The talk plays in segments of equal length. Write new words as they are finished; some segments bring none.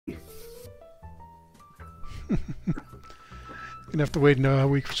Gonna have to wait a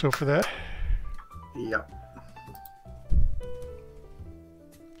week or so for that. Yep.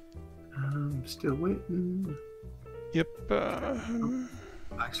 I'm still waiting. Yep.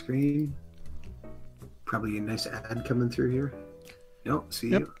 Black screen. Probably a nice ad coming through here. No, see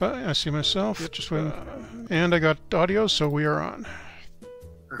Yep, you. I see myself. Just waiting. And I got audio, so we are on.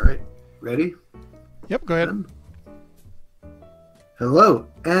 All right, ready? Yep, go ahead. Hello,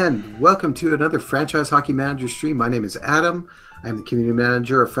 and welcome to another Franchise Hockey Manager stream. My name is Adam. I'm the community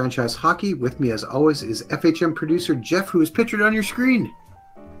manager of Franchise Hockey. With me, as always, is FHM producer Jeff, who is pictured on your screen.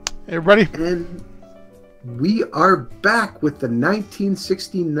 Hey, everybody. And we are back with the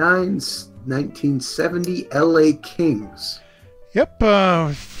 1969-1970 LA Kings. Yep,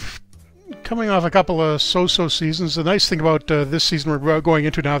 coming off a couple of so-so seasons. The nice thing about this season we're going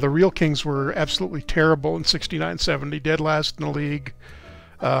into now, the real Kings were absolutely terrible in 69-70, dead last in the league.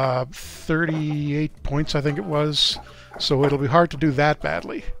 38 points, I think it was. So it'll be hard to do that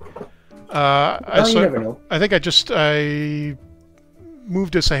badly. You never know. I think I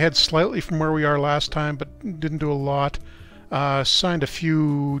moved us ahead slightly from where we are last time, but didn't do a lot. Signed a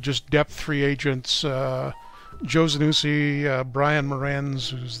few just depth free agents. Joe Zanussi, Brian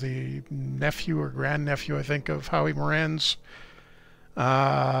Morenz, who's the nephew or grandnephew, I think, of Howie Morenz.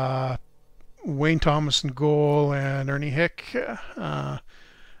 Wayne Thomas in goal, and Ernie Hick.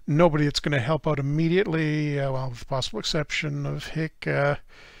 Nobody that's going to help out immediately, well, with the possible exception of Hick. But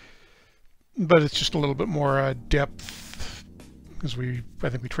it's just a little bit more depth, because I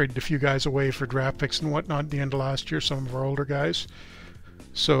think we traded a few guys away for draft picks and whatnot at the end of last year, some of our older guys.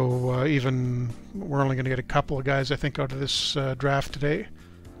 So even we're only going to get a couple of guys, I think, out of this draft today.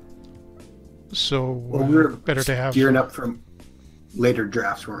 So we're better to have gearing up for later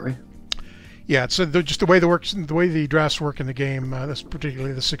drafts, weren't we? Yeah, it's just the way the drafts work in the game. That's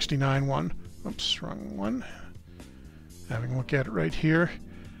particularly the '69 one. Oops, wrong one. Having a look at it right here.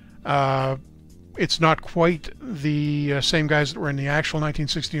 It's not quite the same guys that were in the actual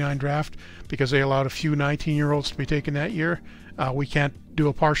 1969 draft, because they allowed a few 19-year-olds to be taken that year. We can't do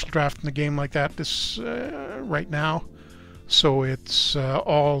a partial draft in the game like that right now. So it's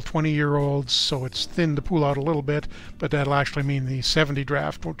all 20-year-olds, so it's thinned the pool out a little bit, but that'll actually mean the 70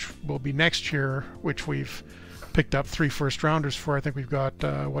 draft, which will be next year, which we've picked up 3 first-rounders for. I think we've got,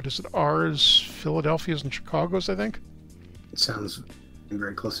 ours, Philadelphia's, and Chicago's, I think. It sounds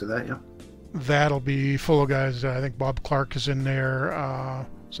very close to that, yeah. That'll be full of guys. I think Bob Clark is in there.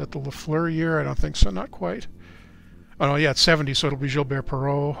 Is that the Lafleur year? I don't think so, not quite. Oh, no, yeah, it's 70, so it'll be Gilbert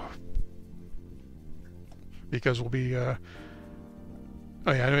Perreault. Because we'll be... it'll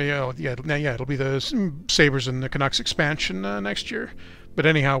be the Sabres and the Canucks expansion next year. But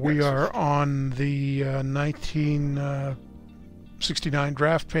anyhow, we are on the 1969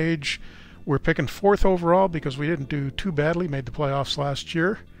 draft page. We're picking 4th overall because we didn't do too badly. Made the playoffs last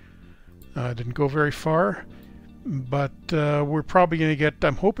year. Didn't go very far. But we're probably going to get...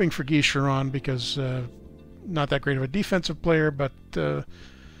 I'm hoping for Guy Chiron because... not that great of a defensive player, but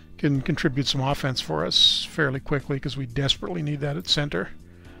can contribute some offense for us fairly quickly because we desperately need that at center.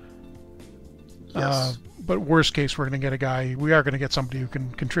 Yes. But worst case, we are going to get somebody who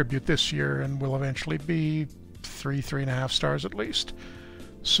can contribute this year and will eventually be 3.5 stars at least.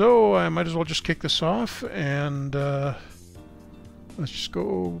 So I might as well just kick this off, and let's just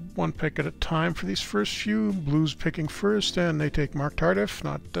go one pick at a time for these first few. Blues picking first, and they take Mark Tardif,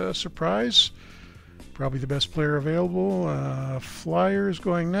 not surprise. Probably the best player available. Flyers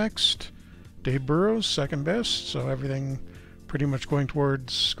going next. Dave Burrows, second best. So everything pretty much going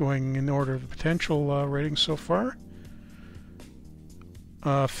in order of the potential ratings so far.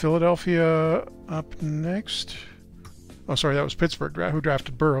 Philadelphia up next. Oh, sorry, that was Pittsburgh, who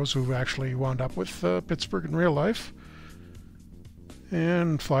drafted Burrows, who actually wound up with Pittsburgh in real life.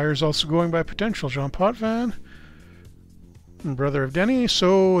 And Flyers also going by potential. Jean Potvin. Brother of Denny,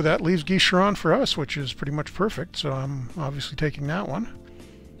 so that leaves Guy Chiron for us, which is pretty much perfect, so I'm obviously taking that one.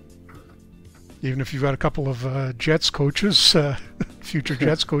 Even if you've got a couple of Jets coaches, future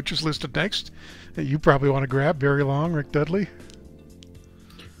Jets coaches listed next, that you probably want to grab, Barry Long, Rick Dudley.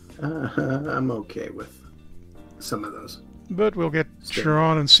 I'm okay with some of those. But we'll get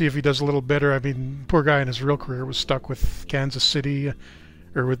Chiron and see if he does a little better. I mean, poor guy in his real career was stuck with Kansas City,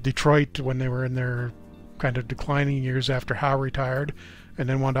 or with Detroit when they were in their kind of declining years after Howe retired, and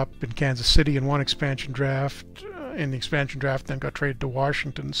then wound up in Kansas City in one expansion draft, then got traded to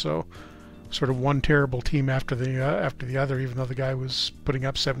Washington. So sort of one terrible team after the other, even though the guy was putting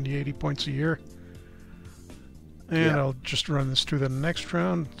up 70-80 points a year. And I'll just run this through the next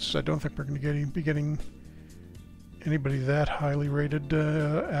round. So I don't think we're going to be getting anybody that highly rated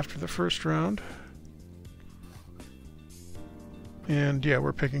after the first round. And yeah,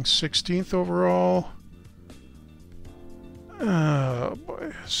 we're picking 16th overall. Oh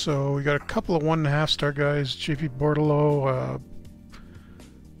boy. So we got a couple of 1.5 star guys. JP Bordelot,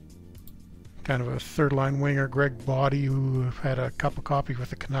 kind of a third line winger. Greg Body, who had a cup of coffee with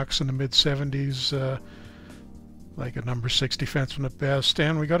the Canucks in the mid 70s. Like a number 6 defenseman at best.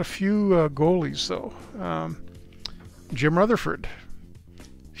 And we got a few goalies though. Jim Rutherford,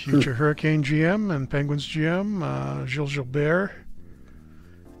 future Hurricane GM and Penguins GM. Gilles Gilbert.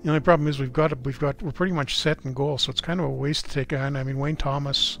 The only problem is we're pretty much set in goal, so it's kind of a waste to take on. I mean, Wayne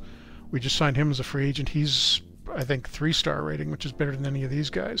Thomas, we just signed him as a free agent. He's, I think, 3-star rating, which is better than any of these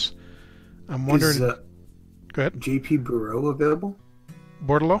guys. I'm wondering. Go ahead. JP Bureau available?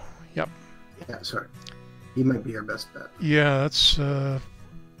 Bordelot? Yep. Yeah, sorry. He might be our best bet. Yeah, that's. For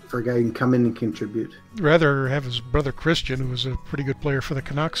a guy who can come in and contribute. Rather have his brother Christian, who was a pretty good player for the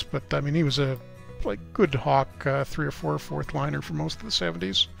Canucks, but I mean, he was a good Hawk 3 or 4 fourth liner for most of the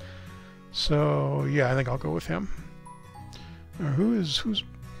 70s. So yeah, I think I'll go with him. Who's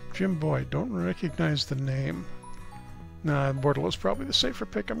Jim Boyd? Don't recognize the name. Nah, Bordelot's probably the safer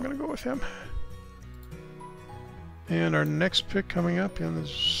pick. I'm gonna go with him. And our next pick coming up, and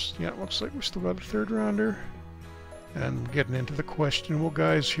this, yeah, it looks like we still got a 3rd rounder. And getting into the questionable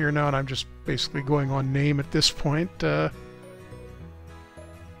guys here now, and I'm just basically going on name at this point.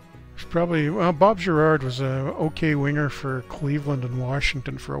 Probably, well, Bob Girard was a okay winger for Cleveland and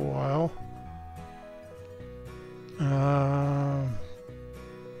Washington for a while. Yeah,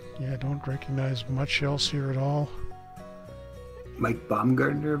 I don't recognize much else here at all. Mike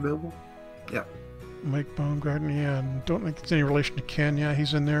Baumgartner available? Yeah. Mike Baumgartner, yeah, and don't think it's any relation to Ken. Yeah,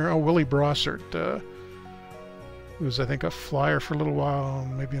 he's in there. Oh, Willie Brossart, who was, I think, a Flyer for a little while,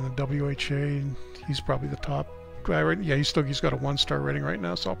 maybe in the WHA. He's probably the top guy, right? Yeah, he's got a 1-star rating right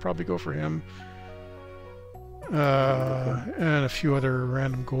now, so I'll probably go for him. And a few other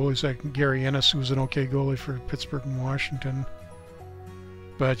random goalies, like Gary Ennis, who's an okay goalie for Pittsburgh and Washington.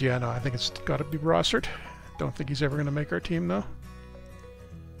 But yeah, no, I think it's got to be Brossart. Don't think he's ever going to make our team, though.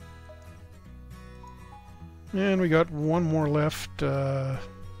 And we got one more left. Bruce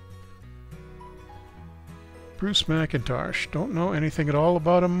McIntosh. Don't know anything at all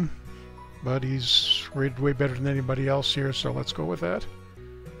about him, but he's rated way better than anybody else here, so let's go with that.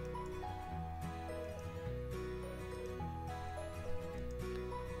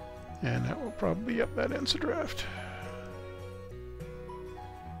 And that will probably, yep, that ends the draft.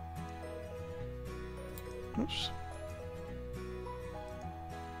 Oops.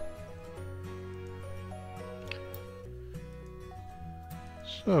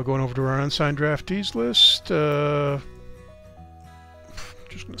 So going over to our unsigned draftees list,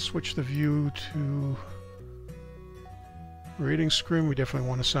 just going to switch the view to rating screen. We definitely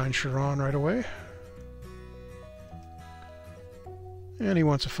want to sign Sharon right away. And he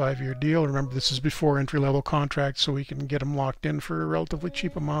wants a 5-year deal. Remember, this is before entry-level contract, so we can get him locked in for a relatively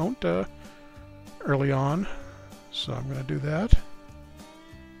cheap amount early on. So I'm going to do that.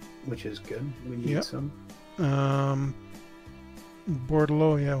 Which is good. We need some.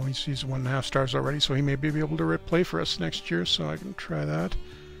 Bordelot, yeah, well, he's 1.5 stars already, so he may be able to play for us next year, so I can try that.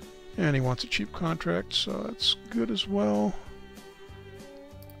 And he wants a cheap contract, so that's good as well.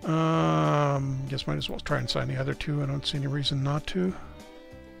 Guess might as well try and sign the other two. I don't see any reason not to.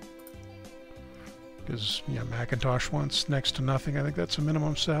 Because, yeah, McIntosh wants next to nothing. I think that's a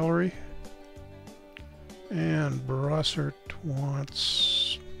minimum salary. And Brossart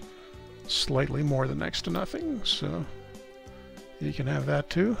wants slightly more than next to nothing, so you can have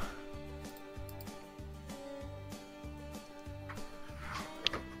that too.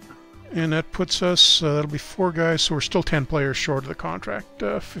 And that puts us, that'll be 4 guys, so we're still 10 players short of the contract,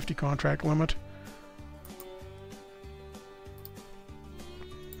 50 contract limit.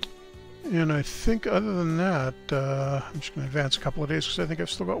 And I think other than that, I'm just going to advance a couple of days because I think I've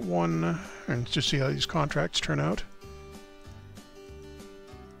still got one, and just see how these contracts turn out.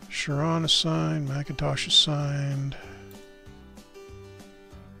 Sharon is signed, McIntosh is signed.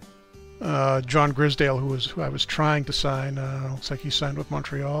 John Grisdale, who I was trying to sign, looks like he signed with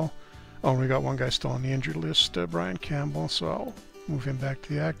Montreal. Oh, and we got one guy still on the injured list, Brian Campbell, so I'll move him back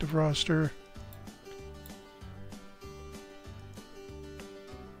to the active roster.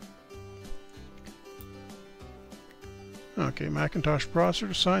 Okay, McIntosh,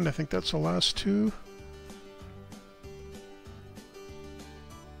 Brossart signed. I think that's the last 2.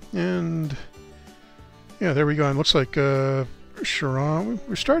 And yeah, there we go. It looks like Sharon.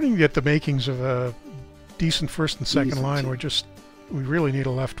 We're starting to get the makings of a decent first and second line. We really need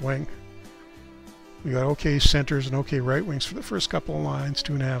a left wing. We got okay centers and okay right wings for the first couple of lines,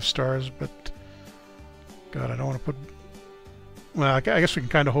 2.5 stars, but God, I don't want to put Well, I guess we can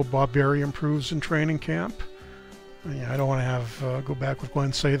kind of hope Bob Berry improves in training camp. Yeah, I don't want to have go back with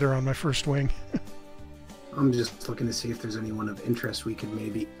Glenn Sather on my first wing. I'm just looking to see if there's anyone of interest we could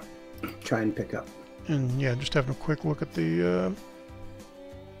maybe try and pick up. And yeah, just having a quick look at the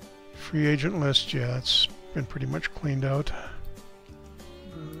free agent list. Yeah, it's been pretty much cleaned out.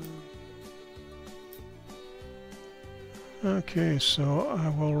 Okay, so I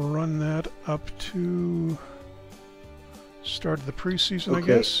will run that up to start of the preseason, I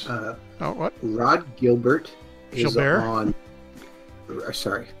guess. Oh, what? Rod Gilbert is Gilbert? on.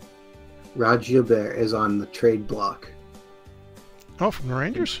 Sorry, Rod Gilbert is on the trade block. Oh, from the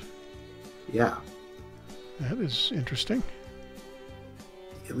Rangers? Yeah. That is interesting.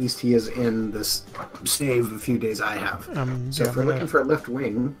 At least he is in this save a few days I have. So if we're looking for a left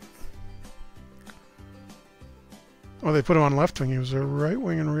wing. Oh, they put him on left wing. He was a right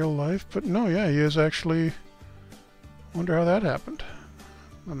wing in real life. But no, yeah, he is actually... Wonder how that happened.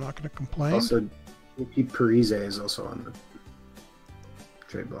 I'm not going to complain. Also, Pete Parise is also on the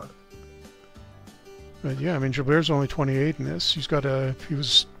trade block. But yeah, I mean, Gilbert's only 28 in this. He's got a... He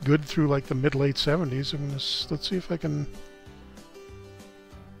was good through like the mid-late 70s. Let's see if I can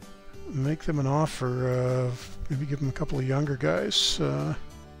make them an offer. Maybe give them a couple of younger guys.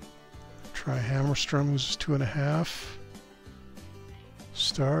 Try Hammerstrom, who's 2.5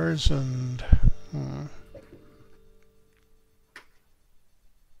 stars, and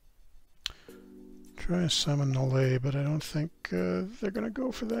try Simon Nollet, but I don't think they're going to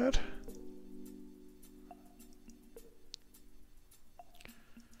go for that.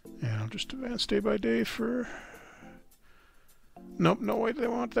 Yeah, I'll just advance day by day for... Nope, no way they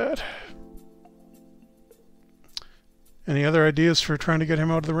want that. Any other ideas for trying to get him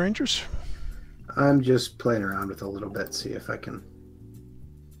out of the Rangers? I'm just playing around with a little bit, see if I can...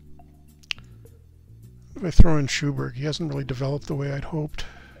 If I throw in Schuberg, he hasn't really developed the way I'd hoped.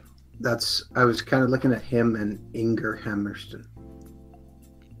 I was kind of looking at him and Inger Hammerstrom.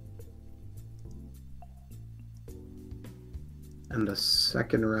 And a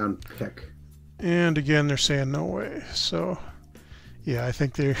second-round pick. And again, they're saying no way. So, yeah, I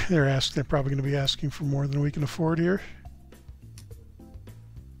think they're probably going to be asking for more than we can afford here.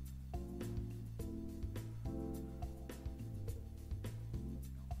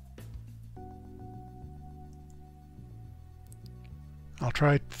 I'll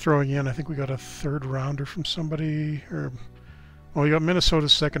try throwing in. I think we got a third rounder from somebody, or well, we got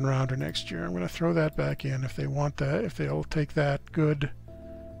Minnesota's second rounder next year. I'm going to throw that back in if they want that. If they'll take that, good.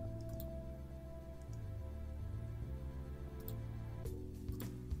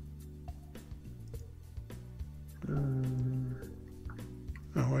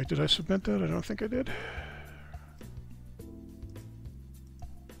 Oh wait, did I submit that? I don't think I did.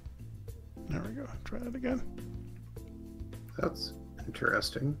 There we go. Try that again. That's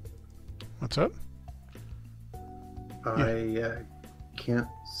interesting. What's up? I can't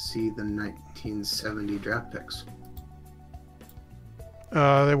see the 1970 draft picks.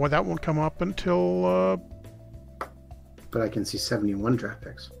 That won't come up until But I can see 71 draft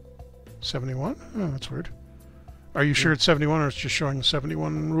picks. 71? Oh, that's weird. Are you sure it's 71, or it's just showing the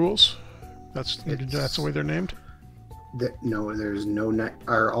 71 rules? That's the way they're named? No, there's no...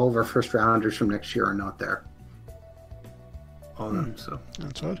 all of our first rounders from next year are not there. All of them, so...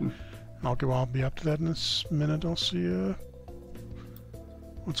 That's odd. I'll be up to that in this minute. I'll see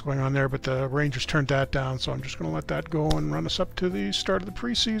what's going on there. But the Rangers turned that down, so I'm just going to let that go and run us up to the start of the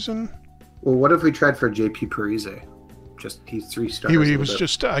preseason. Well, what if we tried for JP Parise? He's 3 stars. He was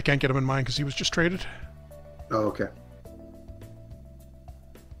just... I can't get him in mind because he was just traded. Oh, okay.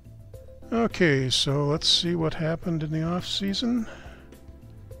 Okay, so let's see what happened in the off-season.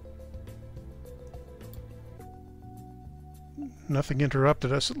 Nothing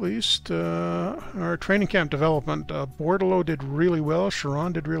interrupted us, at least. Our training camp development, Bordeleau did really well.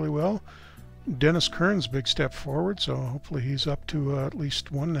 Chiron did really well. Dennis Kern's big step forward, so hopefully he's up to at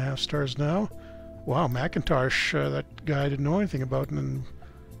least 1.5 stars now. Wow, McIntosh, that guy I didn't know anything about, and then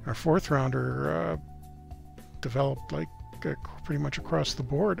our 4th rounder developed like pretty much across the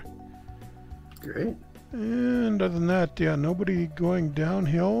board. Great. And other than that, yeah, nobody going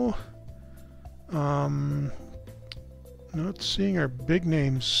downhill. Not seeing our big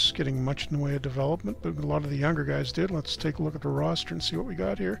names getting much in the way of development, but a lot of the younger guys did. Let's take a look at the roster and see what we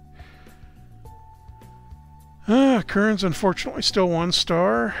got here. Kern's unfortunately still 1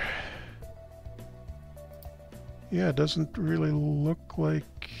 star. Yeah, it doesn't really look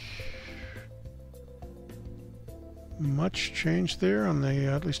like much change there on the,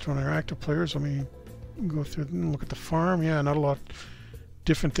 at least on our active players. Let me go through and look at the farm. Yeah, not a lot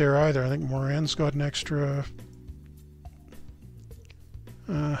different there either. I think Moran's got an extra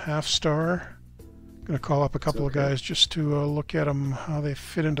half star. Going to call up a couple of guys just to look at them, how they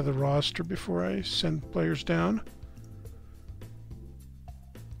fit into the roster before I send players down.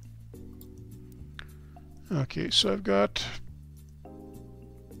 Okay, so I've got the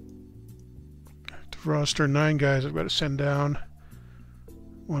roster 9 guys I've got to send down.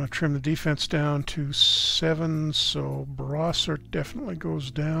 Want to trim the defense down to 7, so Brossart definitely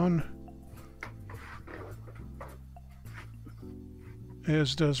goes down.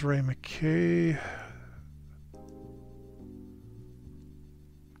 As does Ray McKay.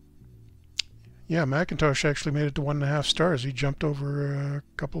 Yeah, McIntosh actually made it to 1.5 stars. He jumped over a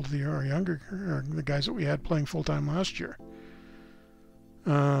couple of the guys that we had playing full-time last year.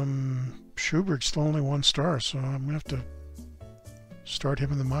 Schuberg's still only 1 star, so I'm going to have to start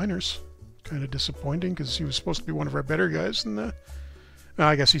him in the minors. Kind of disappointing because he was supposed to be one of our better guys. And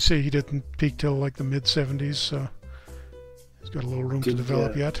I guess he didn't peak till like the mid-70s, so he's got a little room to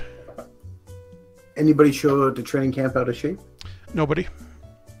develop yet. Anybody show at the training camp out of shape? Nobody.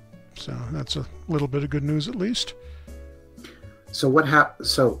 So that's a little bit of good news at least. So what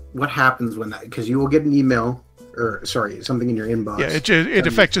happens when that? Because you will get an email, or sorry, something in your inbox. Yeah, it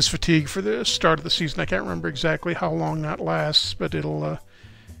affects his fatigue for the start of the season. I can't remember exactly how long that lasts, but it'll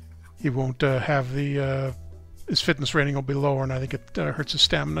he won't have the his fitness rating will be lower, and I think it hurts his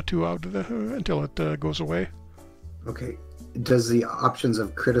stamina too out until it goes away. Okay. Does the options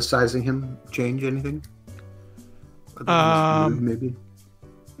of criticizing him change anything? Maybe.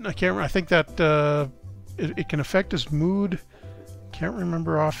 I can't. I think that it can affect his mood. Can't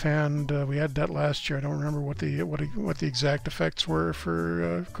remember offhand. We had that last year. I don't remember what the exact effects were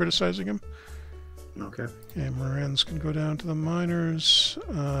for criticizing him. Okay. Okay, Moran's can go down to the minors.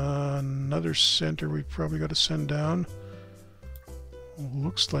 Another center we probably got to send down.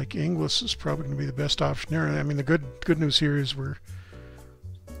 Looks like Inglis is probably going to be the best option there. I mean, the good news here is we're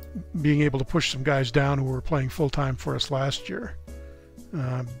being able to push some guys down who were playing full time for us last year.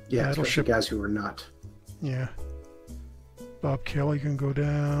 Especially guys who were not. Yeah. Bob Kelly can go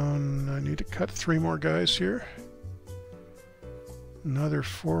down. I need to cut 3 more guys here. Another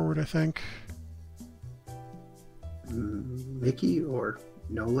forward, I think. Mickey or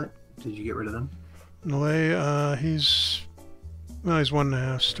Nolet? Did you get rid of them? Nolet, he's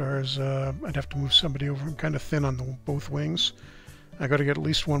 1.5 stars. I'd have to move somebody over. I'm kind of thin on both wings. I got to get at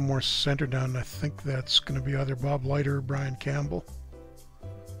least 1 more center down. I think that's going to be either Bob Leiter or Brian Campbell.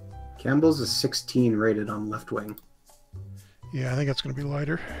 Campbell's a 16 rated on left wing. Yeah, I think that's going to be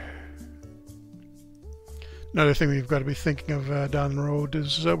Leiter. Another thing we've got to be thinking of down the road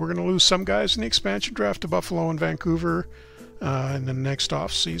is we're going to lose some guys in the expansion draft to Buffalo and Vancouver in the next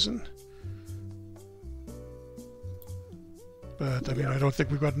off season. But I mean, I don't think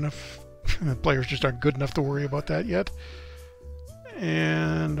we've got enough. The players just aren't good enough to worry about that yet.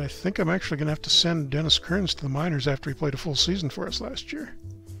 And I think I'm actually going to have to send Dennis Kearns to the minors after he played a full season for us last year.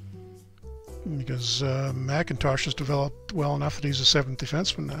 Because McIntosh has developed well enough that he's a 7th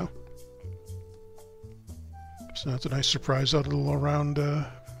defenseman now. So that's a nice surprise out of the all-around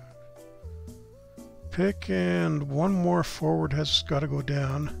pick. And 1 more forward has got to go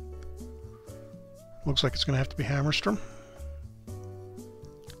down. Looks like it's going to have to be Hammerstrom.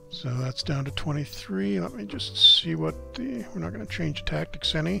 So that's down to 23. Let me just see what we're not going to change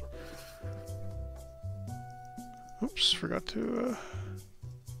tactics any. Oops, forgot to...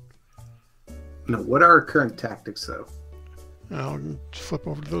 No, what are our current tactics, though? I'll flip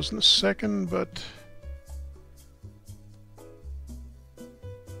over to those in a second, but...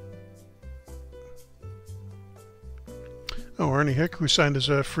 Oh, Ernie Hick, who signed as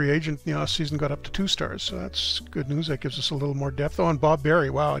a free agent in the offseason, got up to 2 stars, so that's good news. That gives us a little more depth. Oh, and Bob Barry,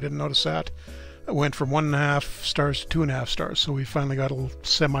 wow, I didn't notice that. It went from 1.5 stars to 2.5 stars, so we finally got a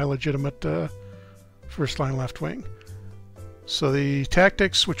semi-legitimate first-line left wing. So the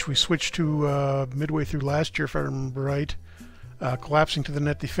tactics, which we switched to midway through last year, if I remember right, collapsing to the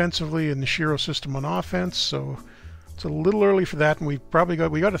net defensively and the Shiro system on offense. So it's a little early for that, and we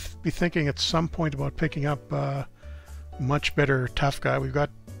got to be thinking at some point about picking up much better tough guy. We've got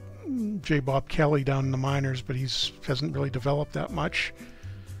J. Bob Kelly down in the minors, but he hasn't really developed that much.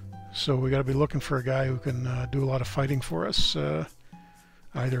 So we got to be looking for a guy who can do a lot of fighting for us,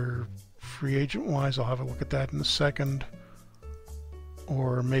 either free agent wise. I'll have a look at that in a second.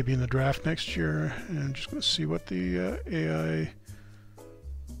 Or maybe in the draft next year. And I'm just going to see what the AI...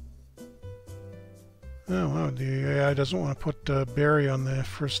 Oh, wow, the AI doesn't want to put Barry on the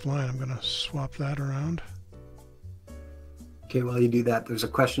first line. I'm going to swap that around. Okay, while you do that, there's a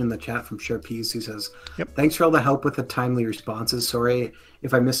question in the chat from Sharpies who says, Yep. thanks for all the help with the timely responses. Sorry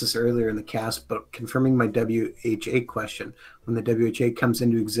if I missed this earlier in the cast, but confirming my WHA question. When the WHA comes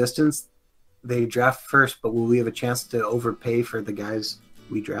into existence, they draft first, but will we have a chance to overpay for the guys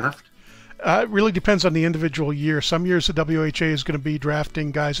we draft? It really depends on the individual year. Some years the WHA is going to be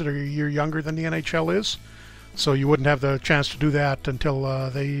drafting guys that are a year younger than the NHL is, so you wouldn't have the chance to do that until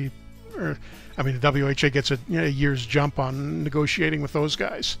the WHA gets a year's jump on negotiating with those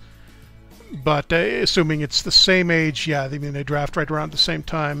guys. But assuming it's the same age, yeah, they draft right around the same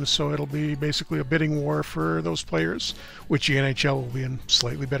time, so it'll be basically a bidding war for those players, which the NHL will be in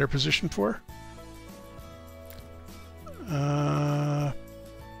slightly better position for.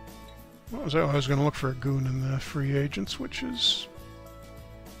 What was I? I was going to look for a goon in the free agents, which is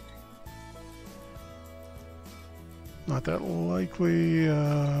not that likely.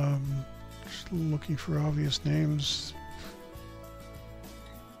 Just looking for obvious names.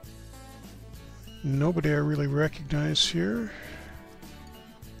 Nobody I really recognize here.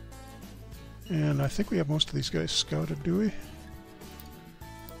 And I think we have most of these guys scouted, do we?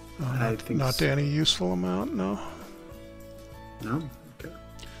 I think not to any useful amount, no. No? Okay.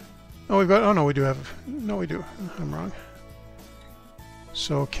 Oh, we've got. Oh no, we do have. No, we do. I'm wrong.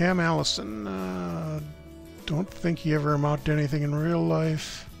 So Cam Allison. Don't think he ever amounted to anything in real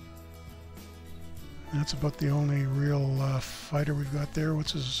life. That's about the only real fighter we've got there.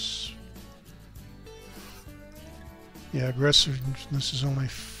 What's his? Yeah, aggressiveness is only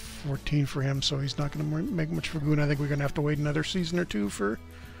 14 for him, so he's not going to make much for goon. I think we're going to have to wait another season or two for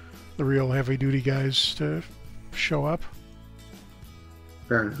the real heavy-duty guys to show up.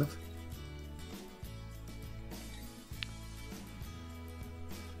 Fair enough.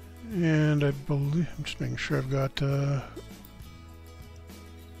 And I believe, I'm just making sure I've got I'm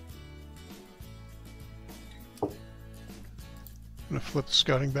going to flip the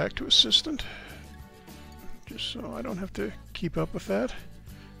scouting back to assistant, just so I don't have to keep up with that.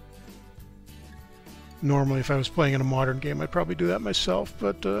 Normally, if I was playing in a modern game, I'd probably do that myself,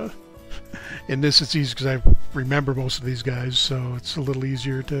 but in this it's easy because I remember most of these guys, so it's a little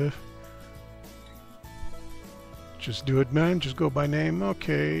easier to just do it, man. Just go by name.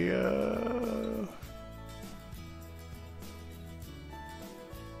 Okay.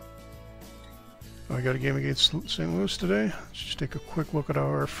 I got a game against St. Louis today. Let's just take a quick look at how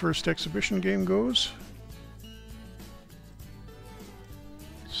our first exhibition game goes.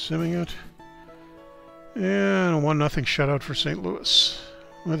 Simming it. And a 1-0 shutout for St. Louis.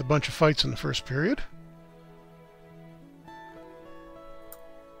 We had a bunch of fights in the first period.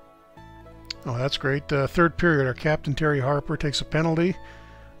 Oh, that's great. Third period, our captain, Terry Harper, takes a penalty.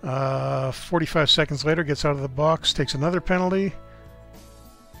 45 seconds later, gets out of the box, takes another penalty.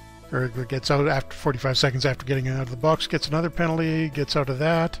 Or gets out after 45 seconds after getting out of the box, gets another penalty, gets out of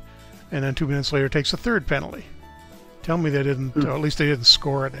that, and then 2 minutes later takes a third penalty. Tell me they didn't, or at least they didn't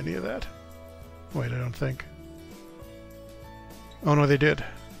score at any of that. Wait, I don't think. Oh, no, they did.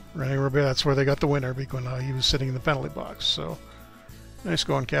 Rene Robert, that's where they got the winner, because he was sitting in the penalty box. So, nice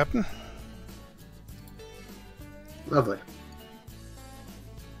going, Captain. Lovely.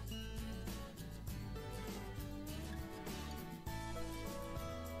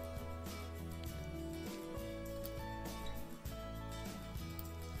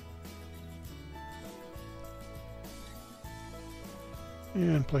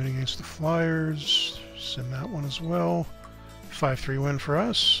 And playing against the Flyers. Send that one as well. 5-3 win for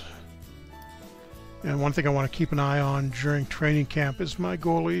us. And one thing I want to keep an eye on during training camp is my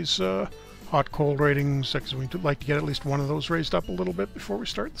goalies' hot-cold ratings, because we'd like to get at least one of those raised up a little bit before we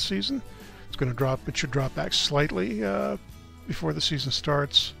start the season. It's going to drop. It should drop back slightly before the season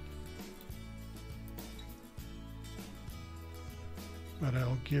starts. But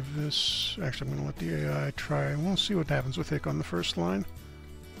I'll give this... Actually, I'm going to let the AI try. We'll see what happens with Hick on the first line.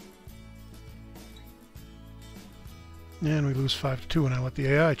 And we lose 5-2, and I let the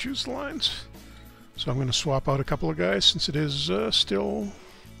AI choose the lines. So I'm going to swap out a couple of guys since it is still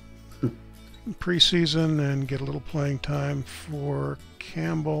preseason, and get a little playing time for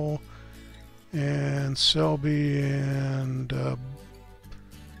Campbell and Selby and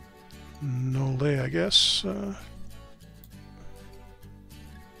Nole, I guess.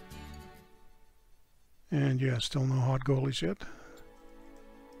 And yeah, still no hot goalies yet.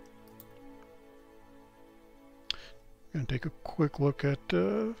 Gonna take a quick look at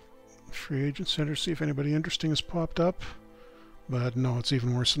free agent center, see if anybody interesting has popped up. But no, it's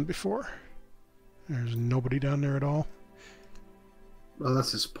even worse than before. There's nobody down there at all. Well,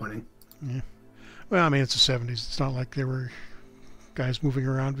 that's disappointing. Yeah. Well, I mean, it's the 70s. It's not like there were guys moving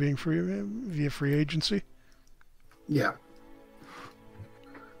around being free via free agency. Yeah.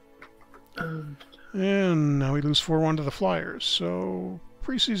 And now we lose 4-1 to the Flyers. So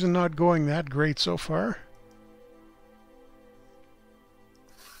preseason not going that great so far.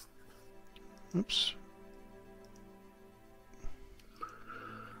 Oops.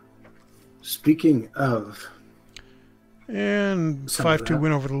 Speaking of... And 5-2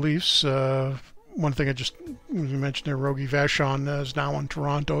 win over the Leafs. One thing I just mentioned there, Rogie Vachon is now in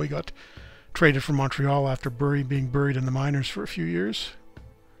Toronto. He got traded from Montreal after being buried in the minors for a few years.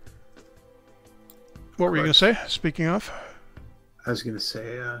 What were you going to say, speaking of? I was going to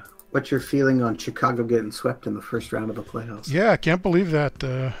say, what's your feeling on Chicago getting swept in the first round of the playoffs? Yeah, I can't believe that.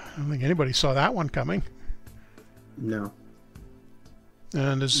 I don't think anybody saw that one coming. No.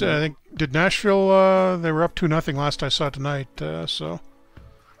 And I think, did Nashville, they were up 2-0 last I saw tonight, so...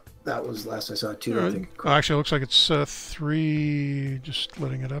 That was last I saw it too, I think. Actually, it looks like it's 3... Just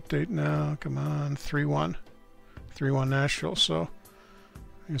letting it update now. Come on, 3-1. 3-1 Nashville, so...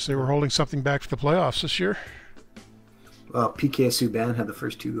 I guess they were holding something back for the playoffs this year. Well, PK Subban had the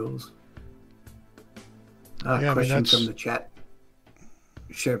first 2 goals. Yeah, question from the chat.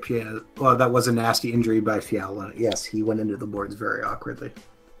 Sharpie, well, that was a nasty injury by Fiala. Yes, he went into the boards very awkwardly.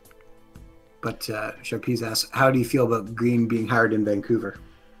 But Sharpie's asked, how do you feel about Green being hired in Vancouver?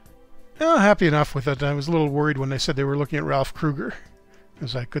 Happy enough with it. I was a little worried when they said they were looking at Ralph Kruger.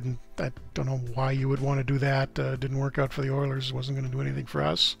 Because I don't know why you would want to do that. Didn't work out for the Oilers. It wasn't going to do anything for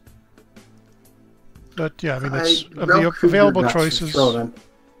us. But yeah, I mean, it's of the available choices.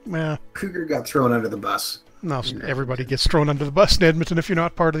 Yeah. Kruger got thrown under the bus. No, everybody gets thrown under the bus in Edmonton if you're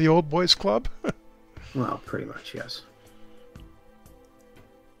not part of the old boys club. Well, pretty much, yes.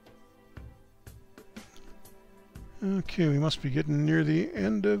 Okay, we must be getting near the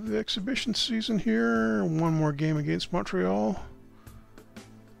end of the exhibition season here. One more game against Montreal.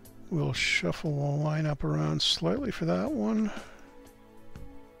 We'll shuffle the lineup around slightly for that one.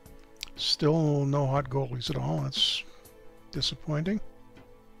 Still no hot goalies at all. That's disappointing.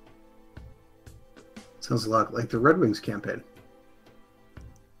 Sounds a lot like the Red Wings campaign.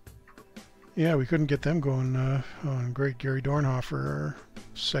 Yeah, we couldn't get them going. Great Gary Dornhofer, our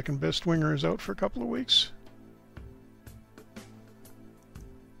second best winger, is out for a couple of weeks.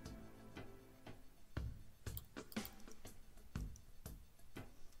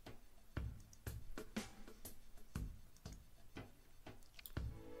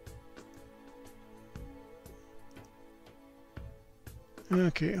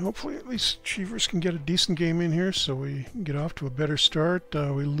 Okay, hopefully at least Cheevers can get a decent game in here so we can get off to a better start.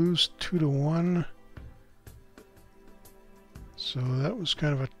 We lose 2-1. So that was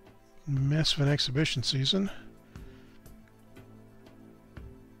kind of a mess of an exhibition season.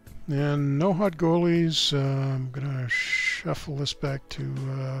 And no hot goalies. I'm going to shuffle this back to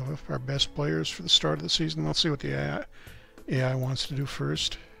our best players for the start of the season. Let's see what the AI wants to do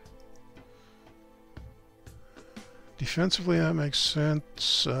first. Defensively, that makes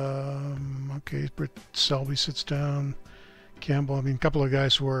sense. Okay, Britt Selby sits down. Campbell, I mean, a couple of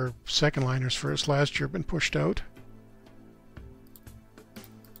guys who were second liners for us last year have been pushed out.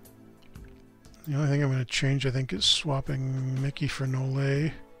 The only thing I'm going to change, I think, is swapping Mickey for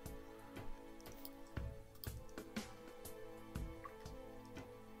Nole.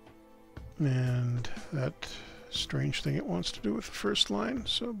 And that strange thing it wants to do with the first line.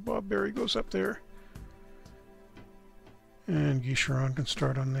 So Bob Berry goes up there. And Guy Charon can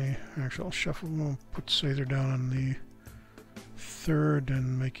start on the... Actually, I'll shuffle him. I'll put Sather down on the third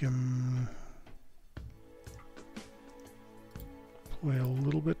and make him play a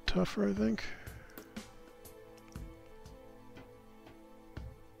little bit tougher, I think.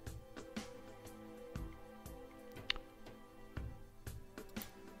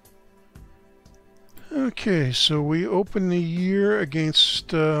 Okay, so we open the year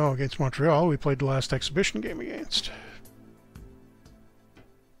against Montreal. We played the last exhibition game against.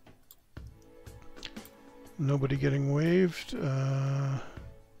 Nobody getting waived.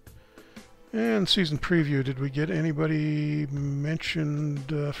 And season preview, did we get anybody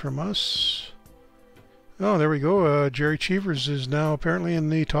mentioned from us? Oh, there we go. Jerry Cheevers is now apparently in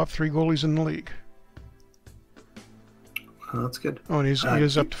the top 3 goalies in the league. Oh, that's good. Oh, and he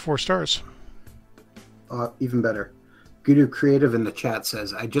is up to 4 stars. Even better. Gudu Creative in the chat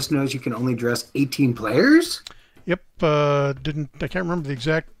says, I just noticed you can only dress 18 players? Yep, I can't remember the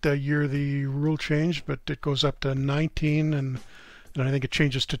exact year the rule changed, but it goes up to 19, and I think it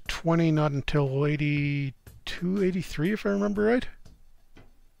changes to 20 not until 82, 83, if I remember right.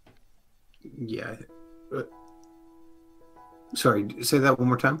 Yeah. Sorry, say that one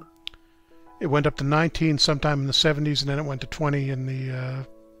more time. It went up to 19 sometime in the 70s, and then it went to 20 in the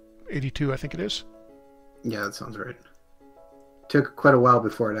 82, I think it is. Yeah, that sounds right. took quite a while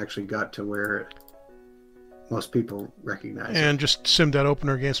before it actually got to where most people recognize it. And just simmed that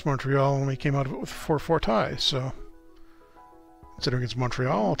opener against Montreal, and we came out of it with a 4-4 tie. So, considering it's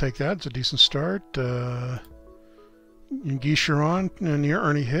Montreal, I'll take that. It's a decent start. Guy Chiron and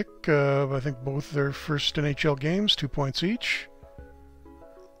Ernie Hick, I think both their first NHL games, 2 points each.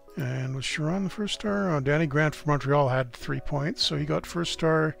 And was Chiron the first star? Oh, Danny Grant from Montreal had 3 points, so he got first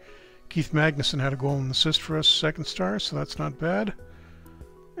star. Keith Magnuson had a goal and assist for us, second star, so that's not bad.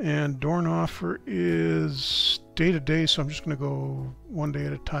 And Dornhofer is day-to-day, so I'm just going to go one day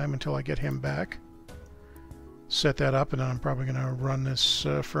at a time until I get him back. Set that up, and then I'm probably going to run this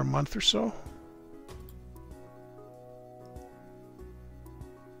for a month or so.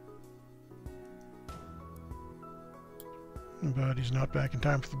 But he's not back in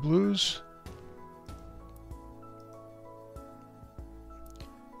time for the Blues.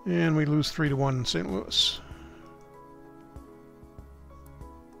 And we lose 3-1 in St. Louis.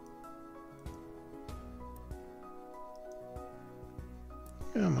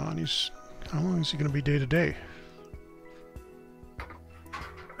 Come on, how long is he going to be day to day?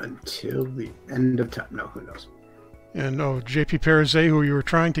 Until the end of time. No, who knows? And JP Parizet, who you were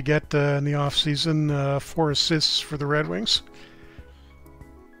trying to get in the offseason, 4 assists for the Red Wings.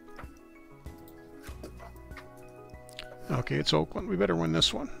 Okay, it's Oakland. We better win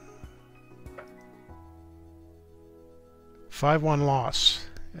this one. 5-1 loss.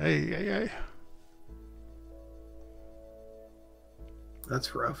 Hey.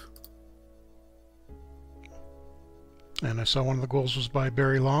 That's rough. And I saw one of the goals was by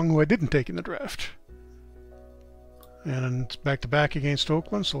Barry Long, who I didn't take in the draft. And it's back-to-back against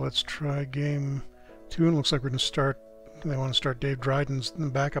Oakland, so let's try game 2. And it looks like we're going to start. They want to start Dave Dryden's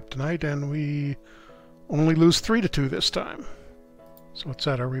backup tonight, and we only lose 3-2 this time. So what's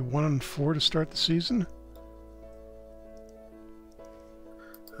that? Are we 1-4 to start the season?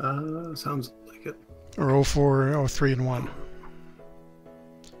 Sounds like it. Or 0-4, 3-1.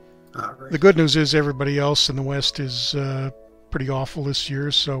 Right. The good news is everybody else in the West is pretty awful this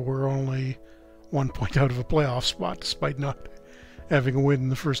year, so we're only 1 point out of a playoff spot, despite not having a win in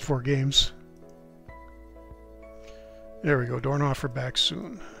the first 4 games. There we go. Dornhofer back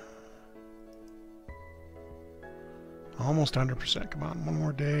soon. Almost 100%. Come on, one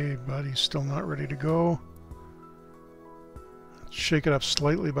more day, but he's still not ready to go. Let's shake it up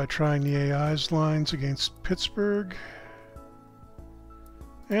slightly by trying the AI's lines against Pittsburgh.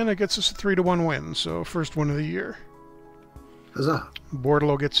 And it gets us a 3-1 win, so first win of the year. Huzzah.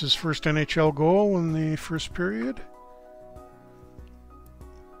 Bordeleau gets his first NHL goal in the first period.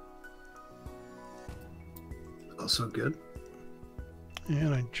 Also good.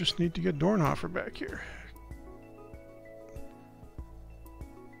 And I just need to get Dornhofer back here.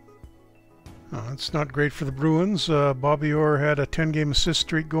 Oh, it's not great for the Bruins. Bobby Orr had a 10-game assist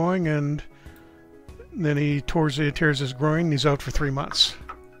streak going, and then he tears his groin, and he's out for 3 months.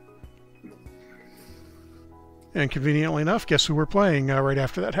 And conveniently enough, guess who we're playing right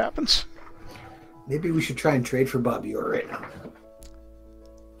after that happens? Maybe we should try and trade for Bobby Orr right now.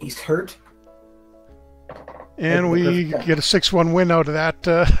 He's hurt. And we get a 6-1 win out of that,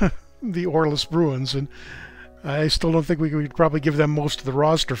 the Orrless Bruins. And I still don't think we could probably give them most of the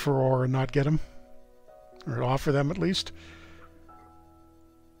roster for Orr and not get him. Or offer them at least.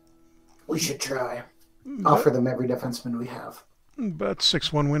 We should try. Offer them every defenseman we have. But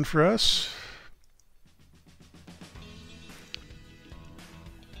 6-1 win for us.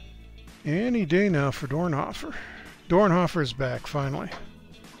 Any day now for Dornhofer. Dornhofer is back, finally.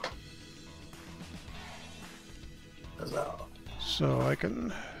 So I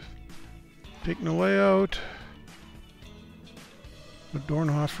can take the layout, put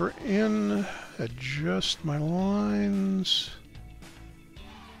Dornhofer in, adjust my lines.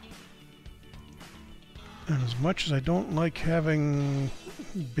 And as much as I don't like having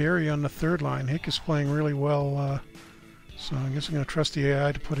Barry on the third line, Hick is playing really well. So I guess I'm going to trust the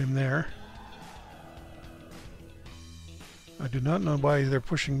AI to put him there. I do not know why they're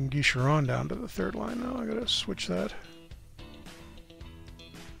pushing Guy Chiron down to the third line now. I got to switch that.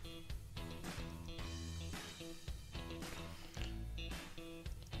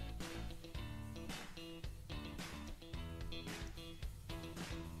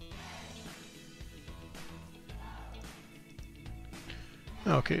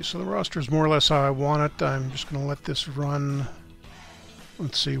 Okay, so the roster is more or less how I want it. I'm just going to let this run.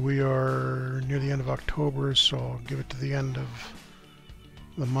 Let's see, we are near the end of October, so I'll give it to the end of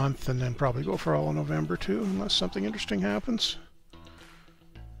the month and then probably go for all of November too, unless something interesting happens.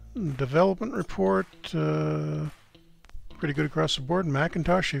 Development report, pretty good across the board.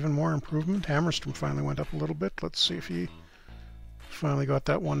 McIntosh, even more improvement. Hammerstrom finally went up a little bit. Let's see if he finally got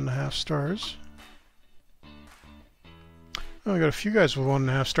that 1.5 stars. Oh, I got a few guys with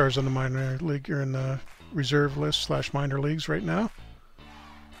 1.5 stars on the minor league or in the reserve list / minor leagues right now.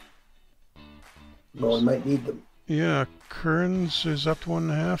 Well, we might need them. Yeah, Kearns is up to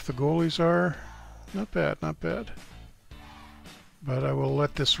 1.5. The goalies are not bad, not bad. But I will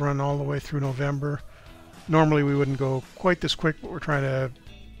let this run all the way through November. Normally we wouldn't go quite this quick, but we're trying to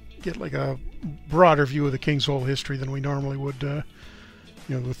get like a broader view of the Kings' whole history than we normally would.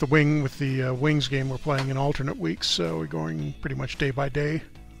 You know, with the Wings game, we're playing in alternate weeks, so we're going pretty much day by day.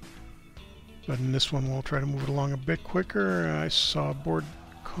 But in this one, we'll try to move it along a bit quicker. I saw a board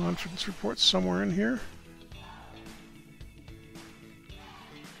conference report somewhere in here.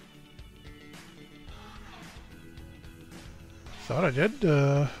 Thought I did.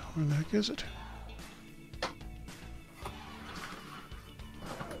 Where the heck is it?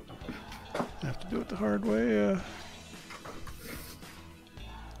 I have to do it the hard way.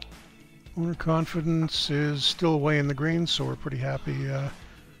 Owner confidence is still away in the green, so we're pretty happy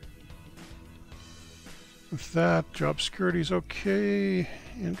with that. Job security is okay.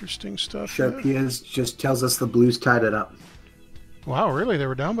 Interesting stuff. Sharpies just tells us the Blues tied it up. Wow, really? They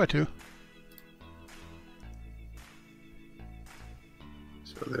were down by 2.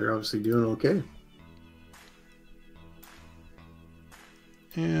 So they're obviously doing okay.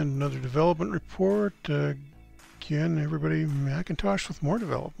 And another development report. Again, everybody, Macintosh with more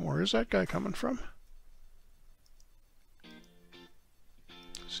development. Where is that guy coming from?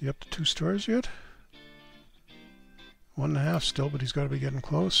 Is he up to 2 stars yet? 1.5 still, but he's got to be getting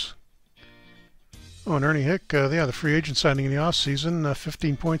close. Oh, and Ernie Hick, yeah, the free agent signing in the offseason,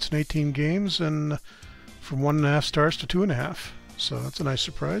 15 points in 18 games, and from 1.5 stars to 2.5. So that's a nice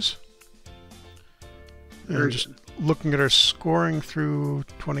surprise. And just looking at our scoring through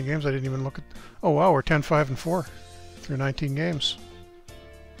 20 games, I didn't even look at... Oh, wow, we're 10-5-4 through 19 games.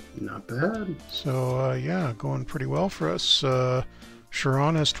 Not bad. So, yeah, going pretty well for us.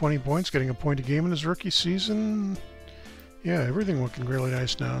 Sharon has 20 points, getting a point a game in his rookie season. Yeah, everything looking really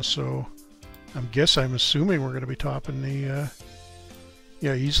nice now. So, I'm assuming we're going to be topping the...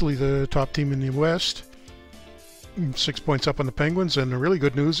 yeah, easily the top team in the West. 6 points up on the Penguins, and the really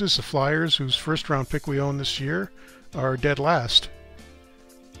good news is the Flyers, whose first-round pick we own this year, are dead last.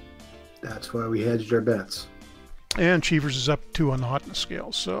 That's why we hedged our bets. And Cheevers is up 2 on the hotness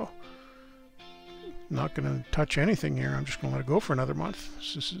scale, so not going to touch anything here. I'm just going to let it go for another month.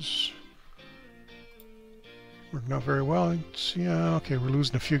 This is working out very well. Yeah, okay, we're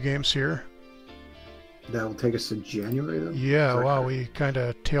losing a few games here. That will take us to January, though? Yeah, wow, we kind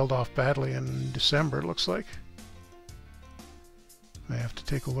of tailed off badly in December, it looks like. I have to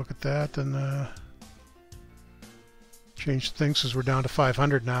take a look at that and change things because we're down to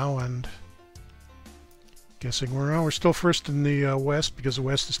 500 now, and guessing we're still first in the West because the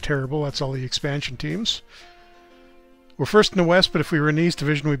West is terrible. That's all the expansion teams. We're first in the West, but if we were in the East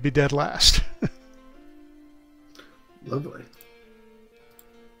Division, we'd be dead last. Lovely.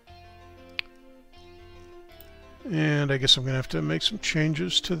 And I guess I'm going to have to make some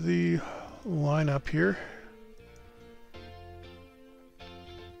changes to the lineup here.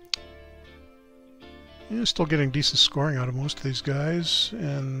 Yeah, still getting decent scoring out of most of these guys.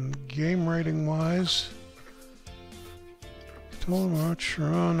 And game rating wise, told him about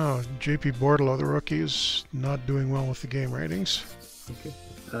Sharon. Oh, JP Bordelot, the rookie, is not doing well with the game ratings. Okay.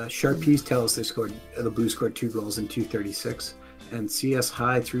 Sharpies tell us the Blues scored 2 goals in 2:36. And CS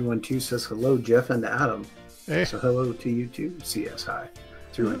High 312 says hello, Jeff and Adam. Hey. So hello to you too, CS High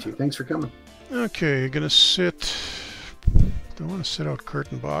 312. Thanks for coming. Okay, gonna sit. Don't want to sit out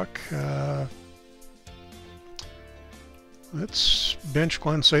Kurtenbach. Let's bench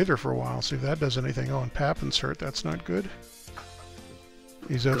Glenn Sather for a while, see if that does anything. Oh, and Pappin's hurt. That's not good.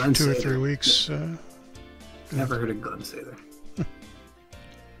 He's out for 2 or 3 weeks. Never heard of Glenn Sather.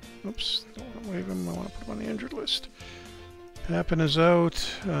 Oops, don't want to waive him. I want to put him on the injured list. Pappin is out.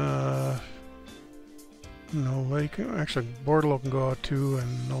 Nole can, actually, Bordelot can go out too,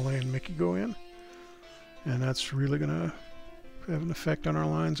 and Nole and Mickey go in. And that's really going to have an effect on our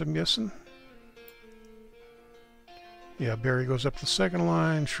lines, I'm guessing. Yeah, Barry goes up the second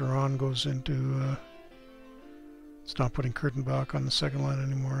line. Sharon goes into... it's not putting Kurtenbach on the second line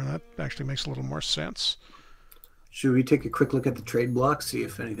anymore, and that actually makes a little more sense. Should we take a quick look at the trade block, see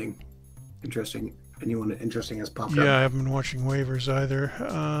if anyone interesting has popped up? Yeah, I haven't been watching waivers either.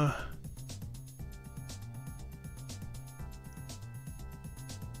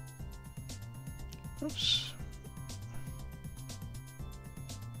 Oops.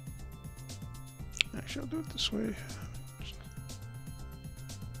 Actually, I'll do it this way.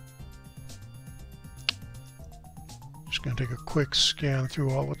 Just Just going to take a quick scan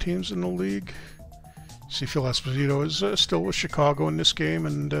through all the teams in the league. See, Phil Esposito is still with Chicago in this game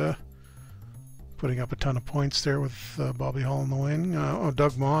and putting up a ton of points there with Bobby Hall in the wing.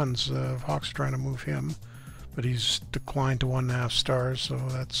 Doug Mons, Hawks are trying to move him, but he's declined to 1.5 stars, so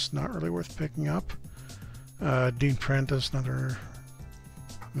that's not really worth picking up. Dean Prentice, another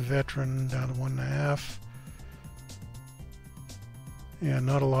veteran, down to 1.5. Yeah,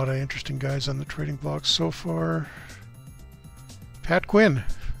 not a lot of interesting guys on the trading block so far. Pat Quinn.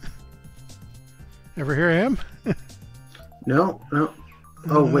 Ever hear of him? No.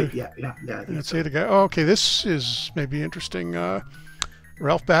 Oh, wait, yeah. Let's say the guy. Oh, okay, this is maybe interesting.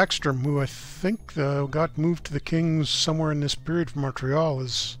 Ralph Backstrom, who I think got moved to the Kings somewhere in this period from Montreal,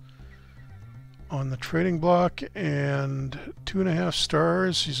 is on the trading block and 2.5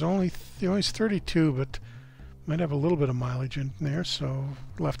 stars. He's only 32, but might have a little bit of mileage in there, so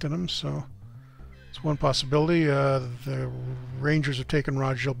left in him. So it's one possibility. The Rangers have taken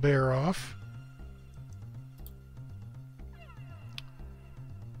Rod Gilbert off.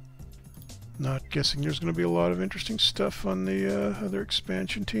 Not guessing there's going to be a lot of interesting stuff on the other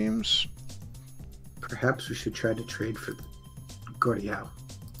expansion teams. Perhaps we should try to trade for Gordie Howe.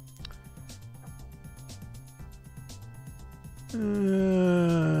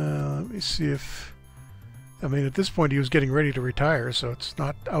 Let me see if... I mean, at this point he was getting ready to retire, so it's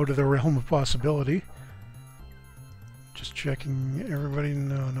not out of the realm of possibility. Just checking everybody.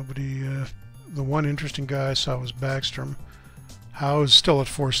 No, nobody... the one interesting guy I saw was Backstrom. Howe's still at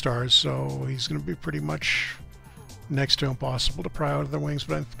 4 stars, so he's going to be pretty much next to impossible to pry out of the wings,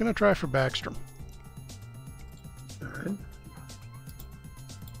 but I'm going to try for Backstrom. All right.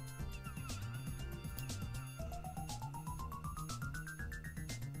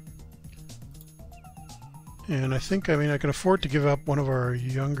 And I think, I can afford to give up one of our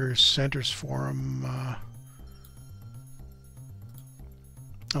younger centers for him.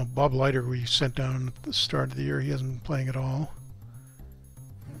 Bob Leiter, we sent down at the start of the year. He hasn't been playing at all.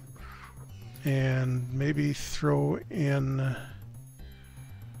 And maybe throw in...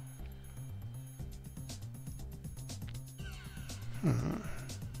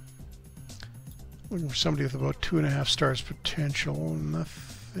 looking for somebody with about 2.5 stars potential.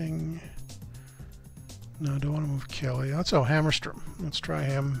 Nothing... No, I don't want to move Kelly. That's Hammerstrom. Let's try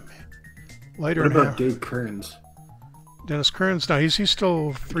him. Later. What about Dave Kearns? Dennis Kearns. No, he's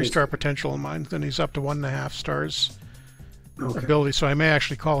still 3-star potential in mine. Then he's up to 1.5 stars ability. So I may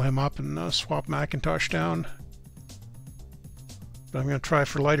actually call him up and swap McIntosh down. But I'm going to try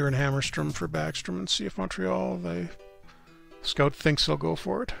for Leiter and Hammerstrom for Backstrom and see if Montreal, the scout, thinks they'll go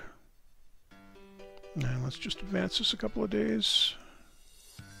for it. Now let's just advance this a couple of days.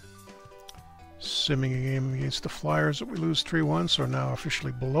 Simming a game against the Flyers that we lose 3-1, so we're now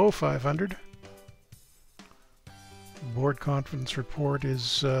officially below 500. Board confidence report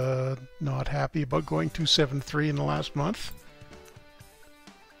is not happy about going 273 in the last month.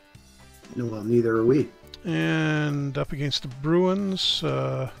 No, well, neither are we. And up against the Bruins,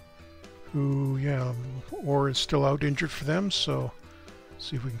 who, yeah, Orr is still out injured for them, so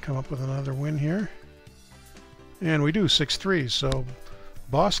see if we can come up with another win here. And we do, 6-3, so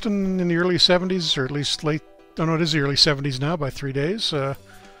Boston in the early 70s, or at least late, oh no, it is the early 70s now by 3 days.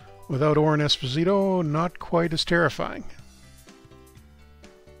 Without Orr and Esposito, not quite as terrifying.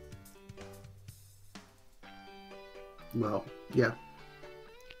 Well, yeah.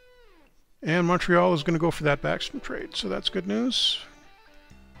 And Montreal is going to go for that Backstrom trade, so that's good news.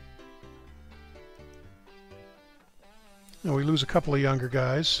 Now we lose a couple of younger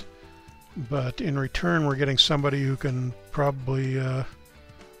guys, but in return we're getting somebody who can probably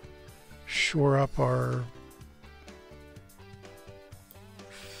shore up our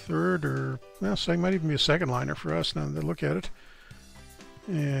third, or well, so it might even be a second liner for us now that I look at it.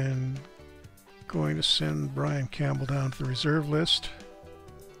 And going to send Brian Campbell down to the reserve list.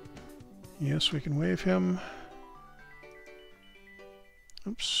 Yes, we can waive him.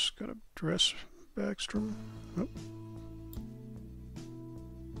 Oops, got to dress Backstrom. Oh.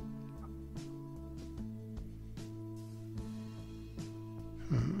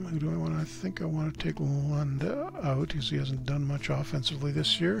 Who do I want? I think I want to take Lund out because he hasn't done much offensively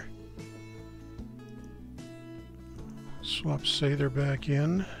this year. Swap Sather back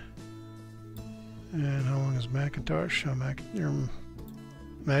in. And how long is McIntosh?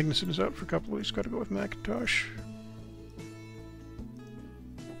 Magnuson is out for a couple of weeks. Got to go with McIntosh.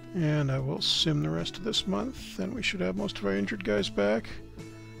 And I will sim the rest of this month. Then we should have most of our injured guys back.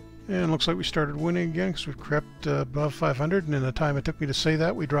 And looks like we started winning again because we've crept above 500, and in the time it took me to say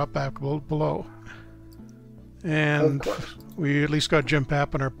that, we dropped back below. And we at least got Jim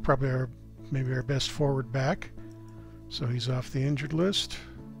Pappen, maybe our best forward back. So he's off the injured list.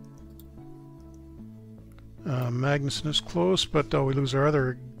 Magnuson is close, but we lose our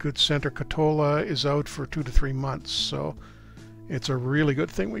other good center. Katola is out for 2 to 3 months, so it's a really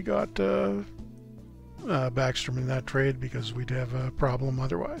good thing we got Backstrom in that trade, because we'd have a problem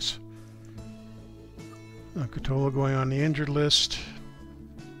otherwise. Katola going on the injured list.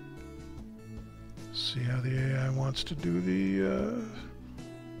 See how the AI wants to do the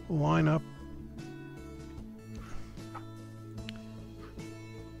lineup.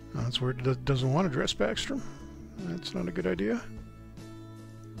 That's where it doesn't want to dress Backstrom. That's not a good idea.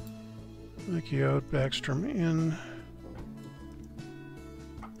 Mickey out, Backstrom in.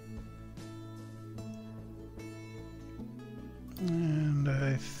 And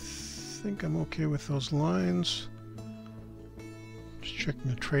I think I'm okay with those lines. Just checking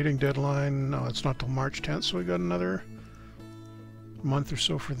the trading deadline. No, it's not till March 10th, so we got another month or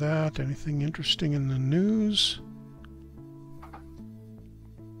so for that. Anything interesting in the news?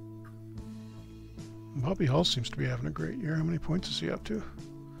 Bobby Hull seems to be having a great year. How many points is he up to?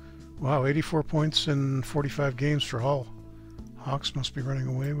 Wow, 84 points in 45 games for Hull. Hawks must be running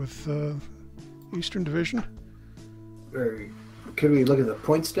away with Eastern Division. Can we look at the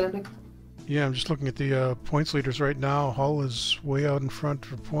point standing? Yeah, I'm just looking at the points leaders right now. Hull is way out in front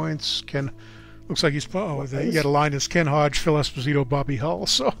for points. Ken looks like he's you got a line as Ken Hodge, Phil Esposito, Bobby Hull.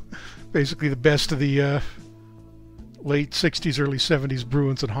 So basically the best of the late 60s, early 70s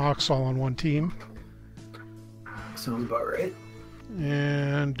Bruins and Hawks all on one team. Sounds about right.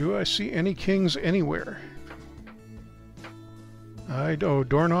 And do I see any Kings anywhere?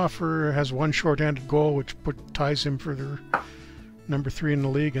 Dornhofer has one short-handed goal, which ties him for the number 3 in the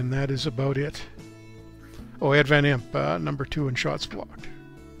league, and that is about it. Oh, Ed Van Imp, number 2 in shots blocked.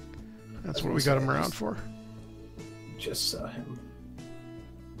 That's what we got him around for. Just saw him.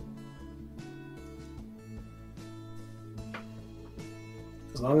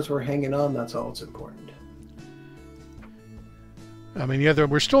 As long as we're hanging on, that's all that's important. I mean, yeah,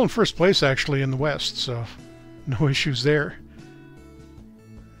 we're still in first place, actually, in the West, so no issues there.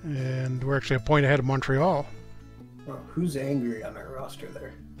 And we're actually a point ahead of Montreal. Oh, who's angry on our roster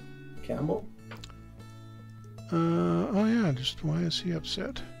there? Campbell? Oh, yeah, just why is he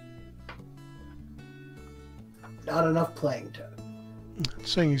upset? Not enough playing time.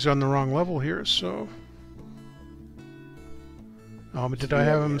 It's saying he's on the wrong level here, so... Oh, but did I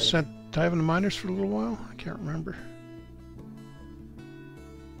have him sent? Did I have him to minors for a little while? I can't remember.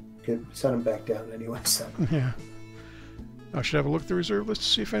 Could send him back down anyway. So. Yeah. I should have a look at the reserve list to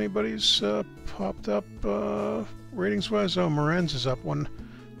see if anybody's popped up ratings-wise. Oh, Morenz is up one.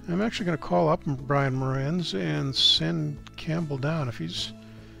 I'm actually going to call up Brian Morenz and send Campbell down if he's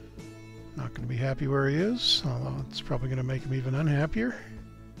not going to be happy where he is, although it's probably going to make him even unhappier.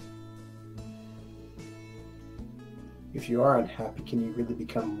 If you are unhappy, can you really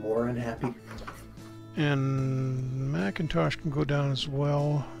become more unhappy? And McIntosh can go down as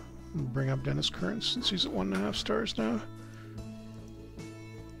well. Bring up Dennis Kearns since he's at 1.5 stars now.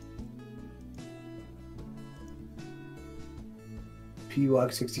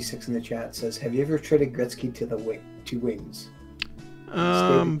 PWOG66 in the chat says, "Have you ever traded Gretzky to the two wings?"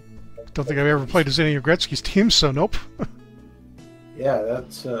 Don't think I've ever played as any of Gretzky's teams, so nope. Yeah,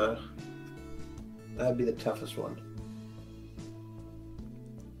 that's that'd be the toughest one.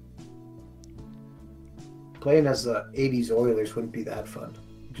 Playing as the '80s Oilers wouldn't be that fun.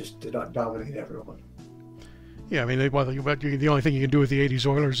 Just to not dominate everyone. Yeah, I mean, the only thing you can do with the '80s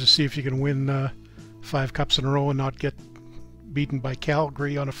Oilers is see if you can win 5 cups in a row and not get beaten by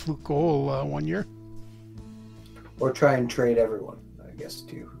Calgary on a fluke goal one year. Or try and trade everyone, I guess,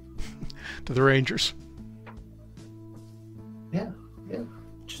 too. To the Rangers. Yeah.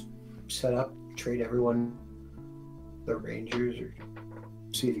 Just set up, trade everyone, the Rangers, or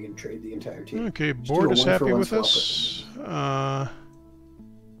see if you can trade the entire team. Okay, Board is happy with us.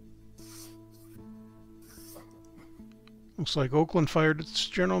 Looks like Oakland fired its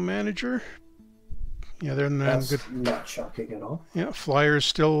general manager. Yeah, they're That's good. Not shocking at all. Yeah, Flyers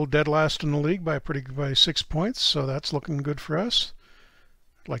still dead last in the league by 6 points, so that's looking good for us.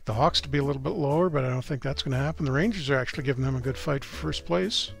 I'd like the Hawks to be a little bit lower, but I don't think that's going to happen. The Rangers are actually giving them a good fight for first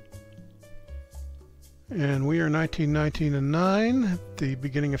place. And we are 19-9 at the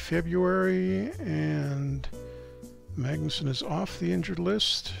beginning of February, and Magnuson is off the injured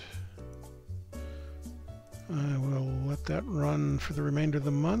list. I will let that run for the remainder of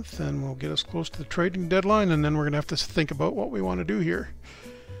the month, and we'll get us close to the trading deadline, and then we're going to have to think about what we want to do here.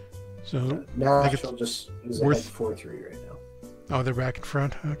 So Nashville just is ahead 4-3 right now. Oh, they're back in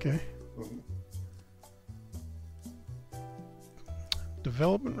front. Okay. Mm-hmm.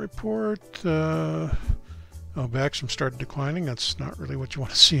 Development report. Oh, Backstrom started declining. That's not really what you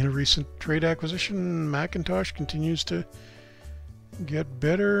want to see in a recent trade acquisition. Macintosh continues to get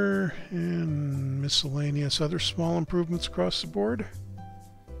better, and miscellaneous other small improvements across the board.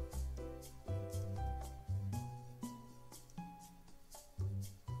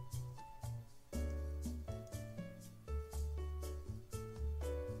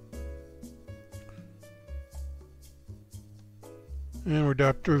 And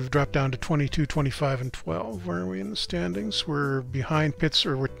we've dropped down to 22, 25, and 12. Where are we in the standings? We're behind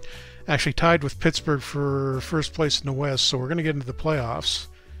Pittsburgh. We're actually tied with Pittsburgh for first place in the West, so we're going to get into the playoffs.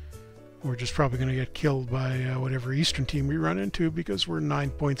 We're just probably going to get killed by whatever Eastern team we run into, because we're 9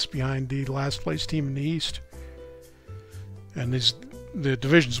 points behind the last place team in the East. And the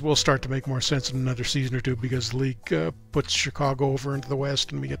divisions will start to make more sense in another season or two, because the league puts Chicago over into the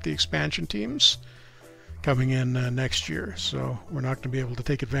West, and we get the expansion teams coming in next year. So we're not going to be able to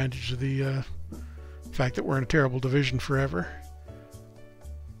take advantage of the fact that we're in a terrible division forever.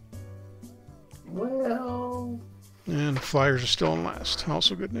 Well, and the Flyers are still in last.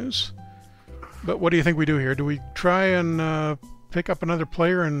 Also good news. But what do you think we do here? Do we try and pick up another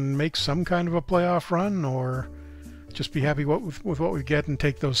player and make some kind of a playoff run, or just be happy with what we get and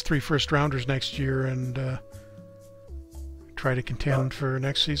take those 3 first-rounders next year and try to contend for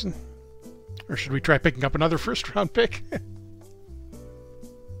next season? Or should we try picking up another first-round pick?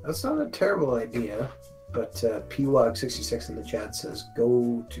 That's not a terrible idea, but PWOG66 in the chat says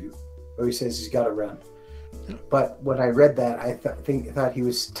go to, or he says he's got to run. Yeah. But when I read that, I thought he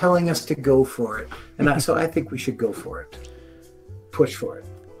was telling us to go for it, and so I think we should go for it. Push for it.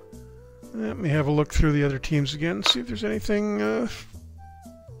 Let me have a look through the other teams again, see if there's anything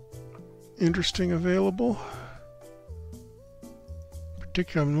interesting available.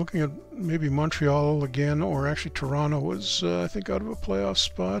 Particularly, I'm looking at maybe Montreal again, or actually Toronto was, I think, out of a playoff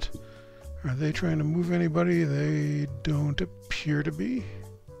spot. Are they trying to move anybody? They don't appear to be.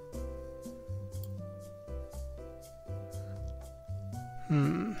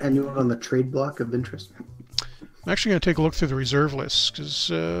 Anyone on the trade block of interest? I'm actually going to take a look through the reserve lists, because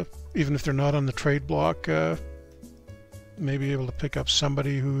even if they're not on the trade block, maybe able to pick up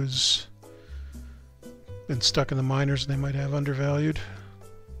somebody who's been stuck in the minors and they might have undervalued.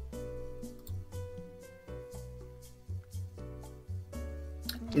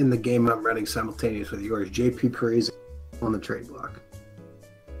 In the game I'm running simultaneous with yours, JP Parise on the trade block.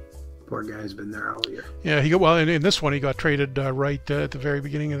 Poor guy's been there all year. Yeah, he got, well, in this one he got traded right at the very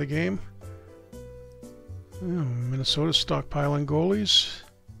beginning of the game. Oh, Minnesota stockpiling goalies.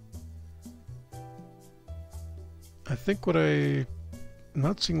 I think I'm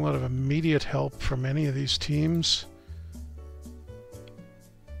not seeing a lot of immediate help from any of these teams.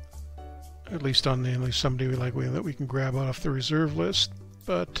 At least somebody that we can grab off the reserve list.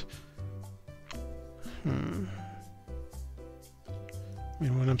 But I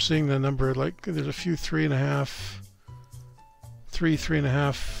mean, when I'm seeing the number, like there's a few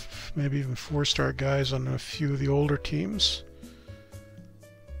 3.5, maybe even 4-star guys on a few of the older teams.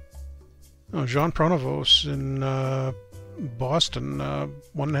 Oh, Jean Pronovost in Boston,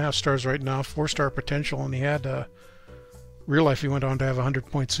 1.5 stars right now, 4-star potential, and he had real life. He went on to have a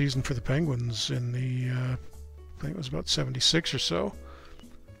 100-point season for the Penguins in the I think it was about 76 or so.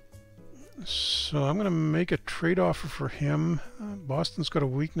 So I'm going to make a trade offer for him. Boston's got a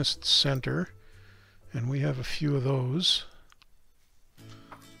weakness at center, and we have a few of those.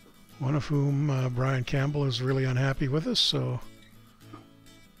 One of whom, Brian Campbell, is really unhappy with us. So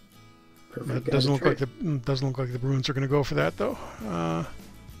it doesn't look like the Bruins are going to go for that, though.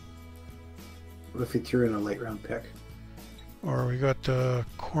 What if he threw in a late round pick? Or we got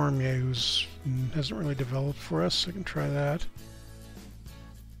Cormier, who's hasn't really developed for us. I can try that.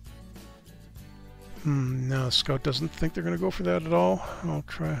 No, Scout doesn't think they're going to go for that at all. I'll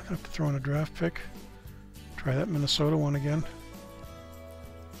have to throw in a draft pick. Try that Minnesota one again.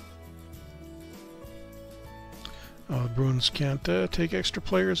 Oh, the Bruins can't take extra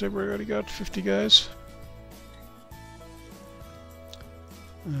players. They've already got 50 guys.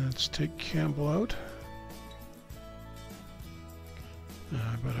 Let's take Campbell out.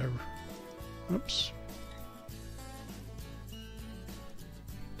 Oops.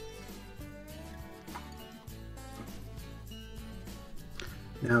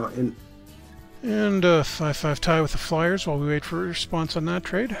 Now in... And 5-5 tie with the Flyers while we wait for a response on that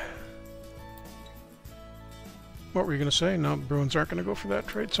trade. What were you going to say? No, the Bruins aren't going to go for that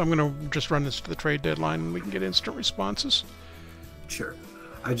trade. So I'm going to just run this to the trade deadline and we can get instant responses. Sure.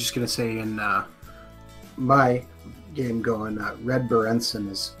 I was just going to say in my game going, Red Berenson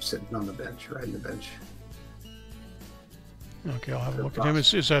is sitting on the bench, riding the bench. Okay, I'll have a look at him.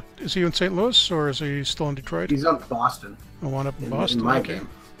 Is he in St. Louis or is he still in Detroit? He's up in Boston. I want up in Boston. In my okay. game.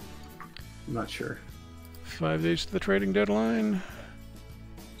 I'm not sure. 5 days to the trading deadline.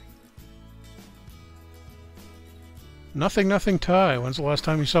 Nothing tie. When's the last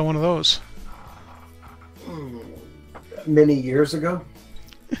time you saw one of those? Many years ago.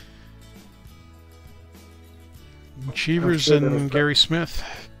 Cheevers and Gary Smith.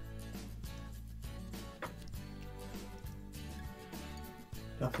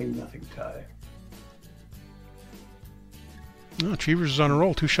 Nothing tie. No, Cheevers is on a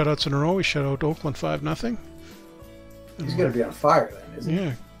roll. 2 shutouts in a row. He shut out Oakland 5-0. He's going to be on fire then, isn't he?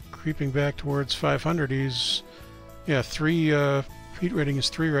 Yeah, creeping back towards 500. He's, 3. Heat rating is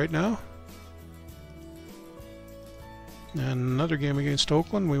 3 right now. And another game against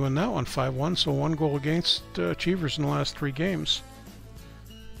Oakland, we won that one 5-1. So 1 goal against Cheevers in the last 3 games.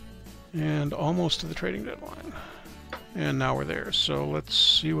 And almost to the trading deadline. And now we're there. So let's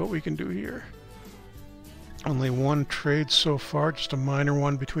see what we can do here. Only 1 trade so far, just a minor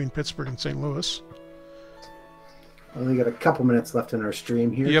one between Pittsburgh and St. Louis. Only got a couple minutes left in our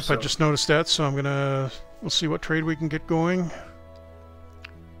stream here. Yep, so. I just noticed that, so we'll see what trade we can get going.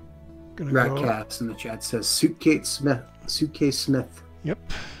 Ratcats in the chat says Suitcase Smith.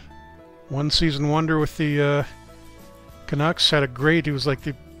 Yep. 1 season wonder with the Canucks. Had a great, he was like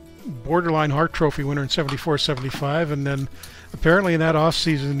the borderline Hart Trophy winner in 74-75, and then apparently in that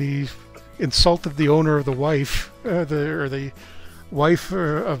offseason he insulted the owner of the wife, the wife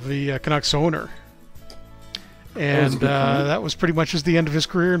of the Canucks owner. And that was pretty much the end of his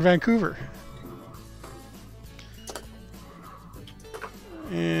career in Vancouver.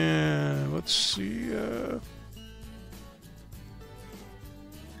 And let's see.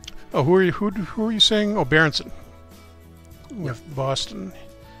 Who are you saying? Oh, Berenson with Boston.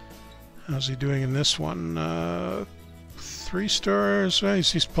 How's he doing in this one? 3 stars. Well,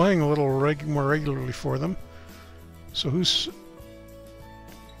 he's playing a little more regularly for them. So who's?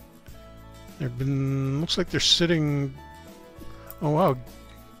 Looks like they're sitting. Oh wow,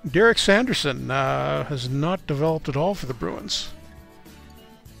 Derek Sanderson has not developed at all for the Bruins.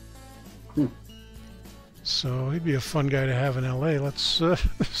 So he'd be a fun guy to have in LA. Let's see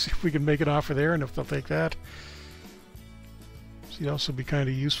if we can make an offer there, and if they'll take that. So he'd also be kind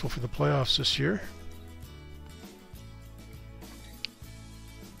of useful for the playoffs this year.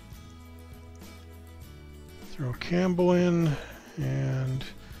 Throw Campbell in, and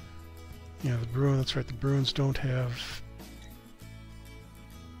the Bruins. That's right. The Bruins don't have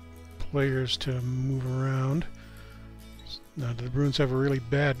players to move around. Now, do the Bruins have a really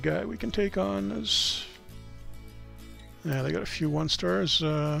bad guy we can take on? They got a few 1-stars.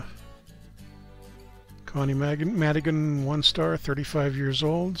 Connie Madigan, 1-star, 35 years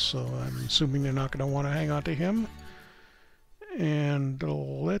old. So I'm assuming they're not going to want to hang on to him. And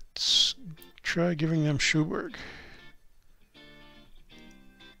let's try giving them Schuberg.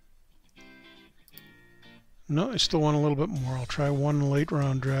 No, I still want a little bit more. I'll try 1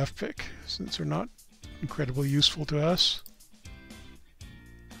 late-round draft pick, since they're not incredibly useful to us.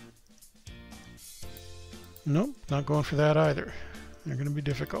 Nope, not going for that either. They're going to be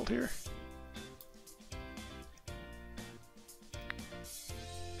difficult here.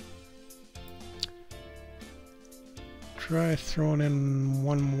 Try throwing in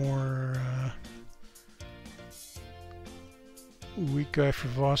 1 more weak guy for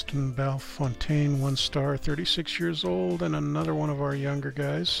Boston, Balfontaine, 1-star, 36 years old, and another one of our younger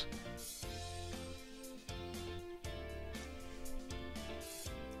guys.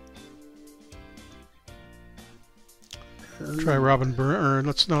 Try Robin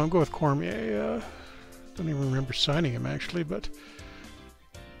Burns, I'll go with Cormier. Don't even remember signing him actually, but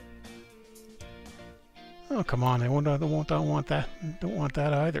oh come on, they don't want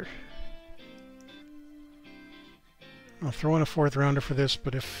that either. I'll throw in a 4th rounder for this,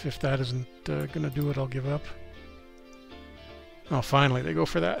 but if that isn't going to do it, I'll give up. Oh, finally they go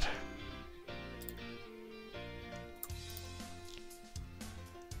for that.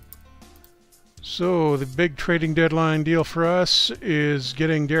 So the big trading deadline deal for us is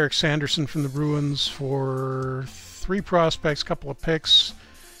getting Derek Sanderson from the Bruins for 3 prospects, couple of picks,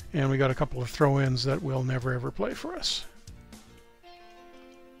 and we got a couple of throw-ins that will never ever play for us.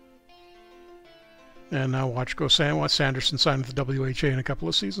 And now watch Sanderson sign with the WHA in a couple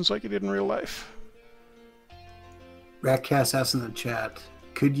of seasons like he did in real life. Ratcast asks in the chat,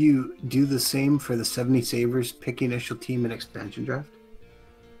 could you do the same for the 70 Sabres pick initial team and expansion draft?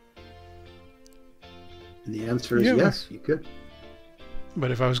 And the answer is yes, you could.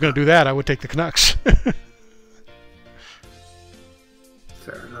 But if I was going to do that, I would take the Canucks.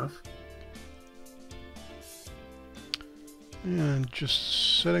 Fair enough. And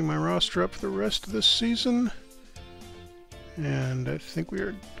just setting my roster up for the rest of this season. And I think we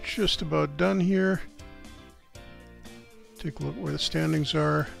are just about done here. Take a look where the standings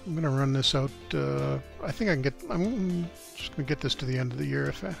are. I'm going to run this out. I think I can get... I'm just going to get this to the end of the year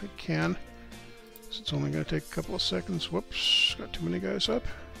if I can. So it's only going to take a couple of seconds. Whoops, got too many guys up.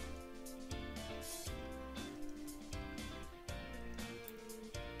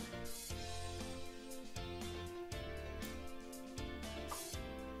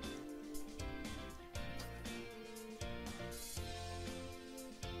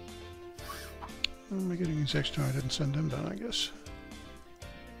 Am I getting these extra? No, I didn't send them down, I guess.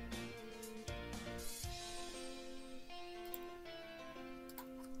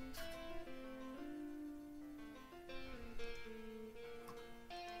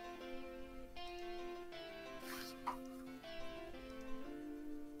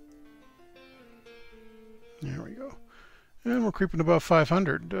 There we go. And we're creeping above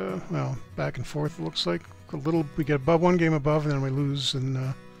 500. Well, back and forth, it looks like. A little, we get above one game above, and then we lose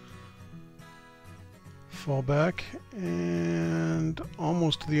and fall back. And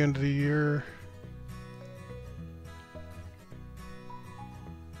almost to the end of the year.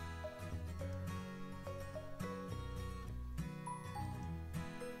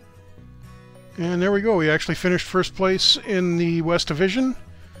 And there we go. We actually finished first place in the West Division.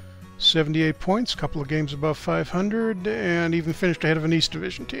 78 points, a couple of games above 500, and even finished ahead of an East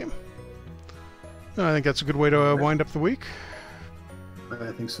Division team. I think that's a good way to wind up the week.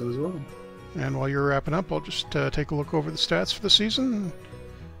 I think so as well. And while you're wrapping up, I'll just take a look over the stats for the season.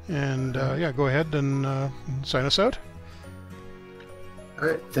 And yeah, go ahead and sign us out. All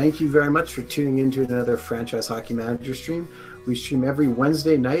right. Thank you very much for tuning in to another Franchise Hockey Manager stream. We stream every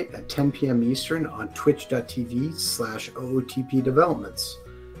Wednesday night at 10 p.m. Eastern on twitch.tv/OOTP Developments.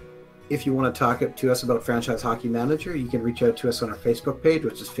 If you want to talk to us about Franchise Hockey Manager, you can reach out to us on our Facebook page,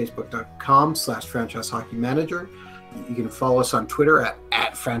 which is facebook.com/Franchise Hockey Manager. You can follow us on Twitter at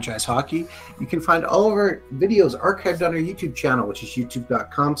Franchise Hockey. You can find all of our videos archived on our YouTube channel, which is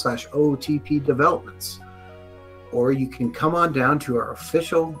youtube.com/OOTP Developments. Or you can come on down to our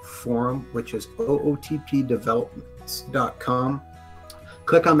official forum, which is ootpdevelopments.com.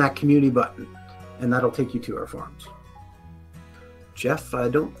 Click on that community button, and that'll take you to our forums. Jeff, I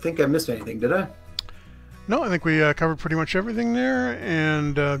don't think I missed anything, did I? No, I think we covered pretty much everything there.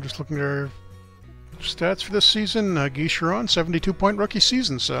 And just looking at our stats for this season, Guy Chiron, 72-point rookie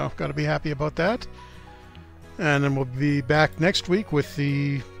season, so got to be happy about that. And then we'll be back next week with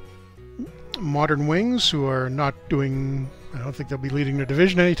the Modern Wings, who are not doing... I don't think they'll be leading their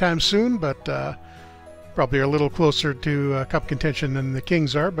division anytime soon, but probably are a little closer to cup contention than the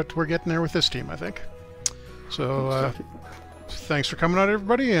Kings are, but we're getting there with this team, I think. So... thanks for coming out,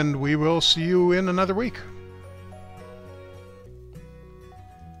 everybody, and we will see you in another week.